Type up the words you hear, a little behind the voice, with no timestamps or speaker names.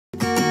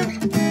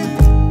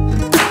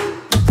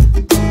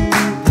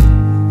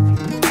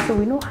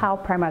how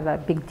primers are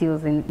big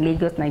deals in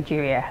Lagos,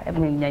 Nigeria. I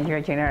mean,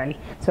 Nigeria generally.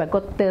 So I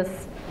got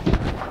this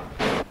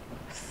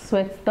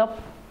sweat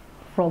stop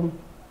from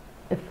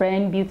a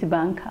friend, Beauty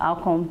Bank,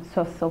 Alcone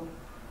soap.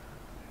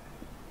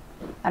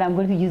 And I'm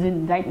going to use it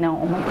right now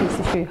on my face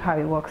to show you how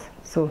it works.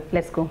 So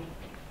let's go.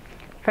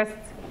 First,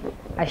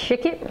 I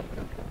shake it.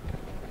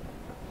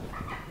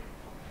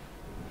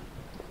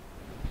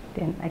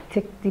 Then I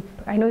take deep.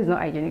 I know it's not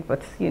hygienic,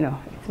 but you know,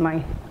 it's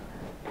my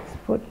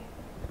spot.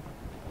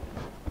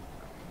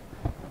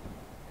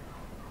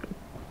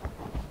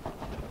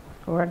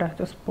 Or rather,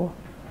 just pour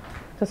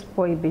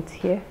a bit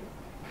here,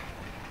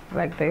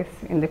 like this,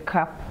 in the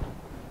cap,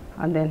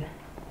 and then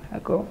I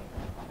go.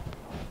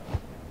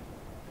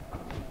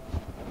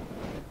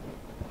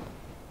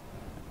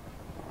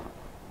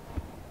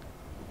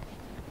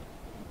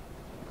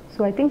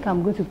 So I think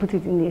I'm going to put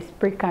it in a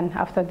spray can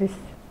after this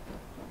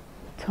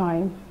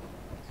time.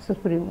 So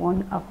put it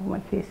one half of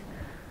my face,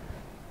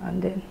 and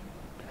then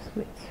just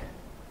wait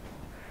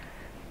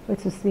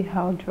to see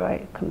how dry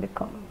it can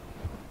become.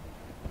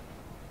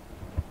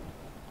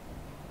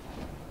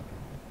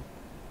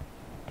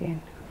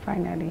 Then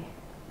finally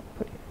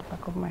put it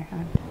back of my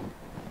hand.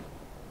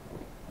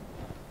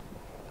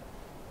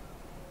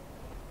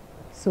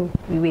 So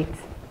we wait.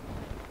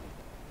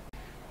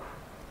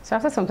 So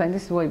after some time,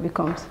 this is what it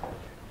becomes.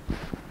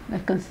 I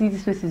can see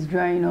this place is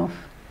drying off.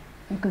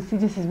 You can see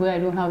this is where I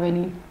don't have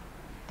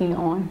anything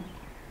on.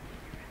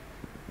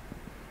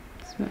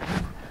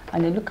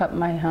 And then look at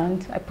my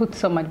hand. I put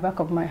some at the back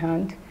of my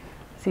hand.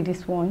 See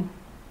this one?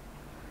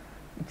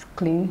 It's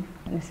clean.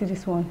 And I see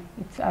this one?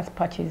 It has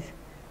patches.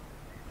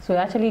 So it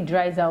actually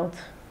dries out,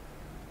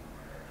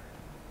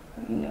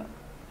 you know,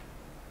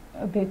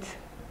 a bit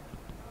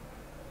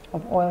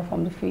of oil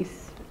from the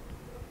face.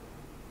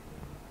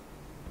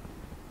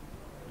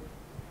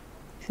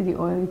 See the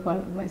oily part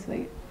of my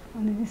side,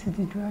 and then this is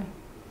the dry.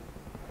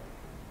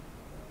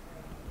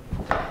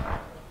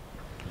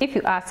 If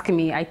you ask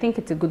me, I think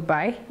it's a good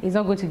buy. It's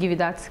not going to give you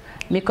that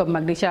makeup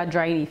magnesia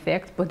drying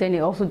effect, but then it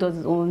also does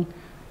its own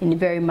in a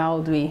very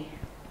mild way,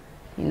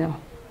 you know.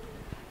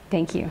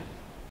 Thank you.